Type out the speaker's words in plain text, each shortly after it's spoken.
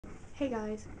Hey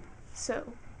guys,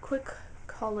 so, quick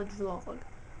college vlog.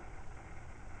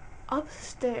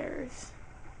 Upstairs,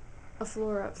 a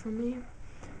floor up from me,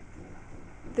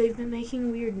 they've been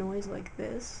making weird noise like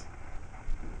this.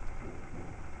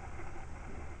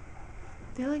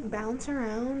 They bounce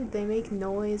around, they make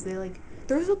noise, there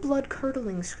was a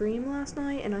blood-curdling scream last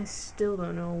night and I still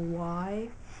don't know why.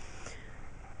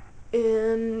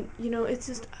 And, it's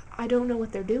just, I don't know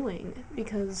what they're doing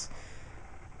because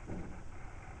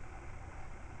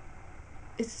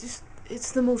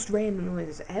it's the most random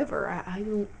noise ever.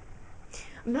 I'm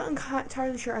not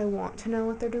entirely sure I want to know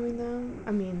what they're doing though.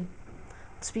 I mean,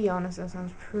 let's be honest, that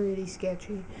sounds pretty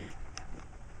sketchy.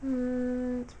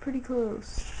 It's pretty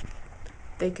close.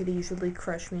 They could easily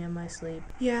crush me in my sleep.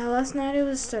 Yeah, last night I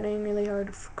was studying really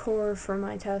hardcore for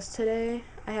my test today.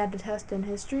 I had a test in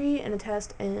history and a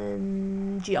test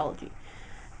in geology.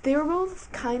 They were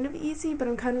both kind of easy, but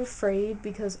I'm kind of afraid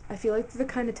because I feel like they're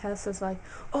the kind of test that's like,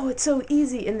 oh, it's so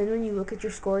easy, and then when you look at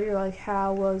your score, you're like,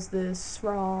 how was this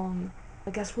wrong? I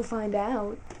guess we'll find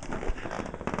out.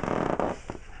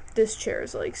 This chair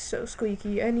is so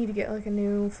squeaky. I need to get a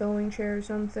new filming chair or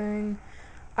something.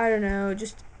 I don't know,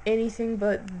 just anything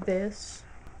but this.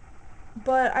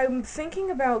 But I'm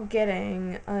thinking about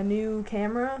getting a new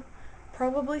camera,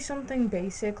 probably something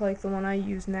basic like the one I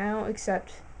use now,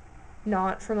 except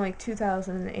not from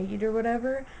 2008 or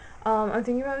whatever. I'm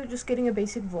thinking about just getting a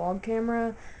basic vlog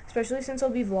camera, especially since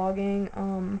I'll be vlogging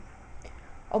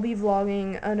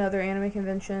another anime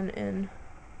convention in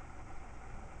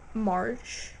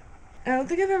March. I don't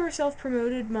think I've ever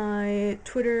self-promoted my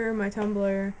Twitter, my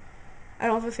Tumblr. I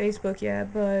don't have a Facebook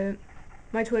yet, but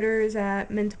my Twitter is at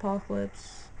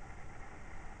MintApocalypse,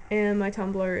 and my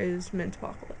Tumblr is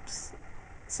MintApocalypse.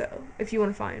 So, if you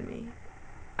want to find me,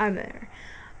 I'm there.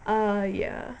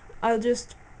 Yeah. I'll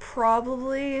just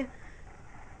probably...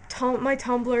 my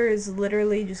Tumblr is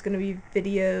literally just gonna be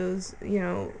videos,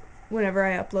 whenever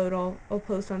I upload, I'll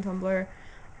post on Tumblr.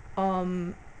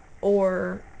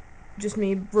 Or just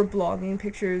me reblogging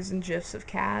pictures and GIFs of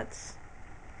cats.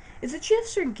 Is it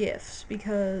GIFs or GIFs?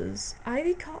 Because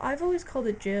I've always called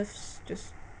it GIFs,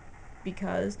 just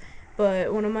because,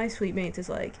 but one of my sweet mates is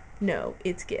like, no,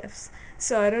 it's GIFs.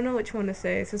 So I don't know which one to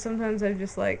say, so sometimes I'm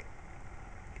just like,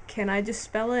 can I just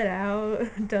spell it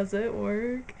out? Does it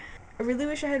work? I really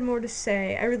wish I had more to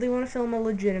say. I really want to film a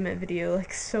legitimate video,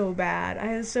 so bad. I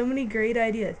have so many great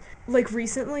ideas.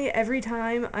 Recently, every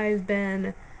time I've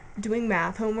been doing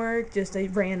math homework, just a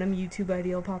random YouTube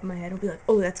idea will pop in my head. I'll be like,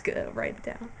 oh, that's good, I'll write it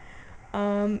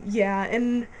down. Yeah,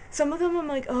 and some of them I'm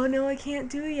like, oh no, I can't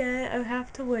do yet. I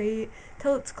have to wait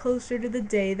till it's closer to the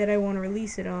day that I want to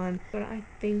release it on. But I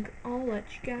think I'll let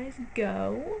you guys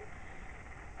go.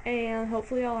 And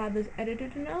hopefully I'll have this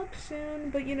edited and up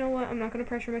soon. But you know what? I'm not going to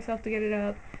pressure myself to get it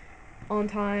up on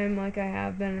time like I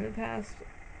have been in the past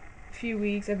few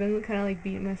weeks. I've been kind of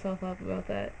beating myself up about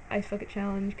that Ice Bucket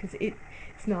Challenge because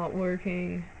it's not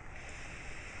working.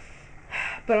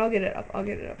 But I'll get it up. I'll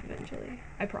get it up eventually.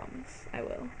 I promise. I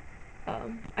will.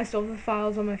 I still have the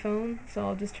files on my phone, so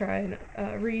I'll just try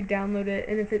and re-download it,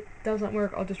 and if it doesn't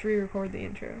work, I'll just re-record the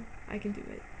intro. I can do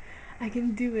it. I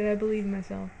can do it. I believe in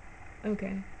myself.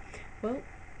 Okay. Well,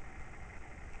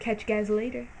 catch you guys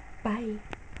later. Bye.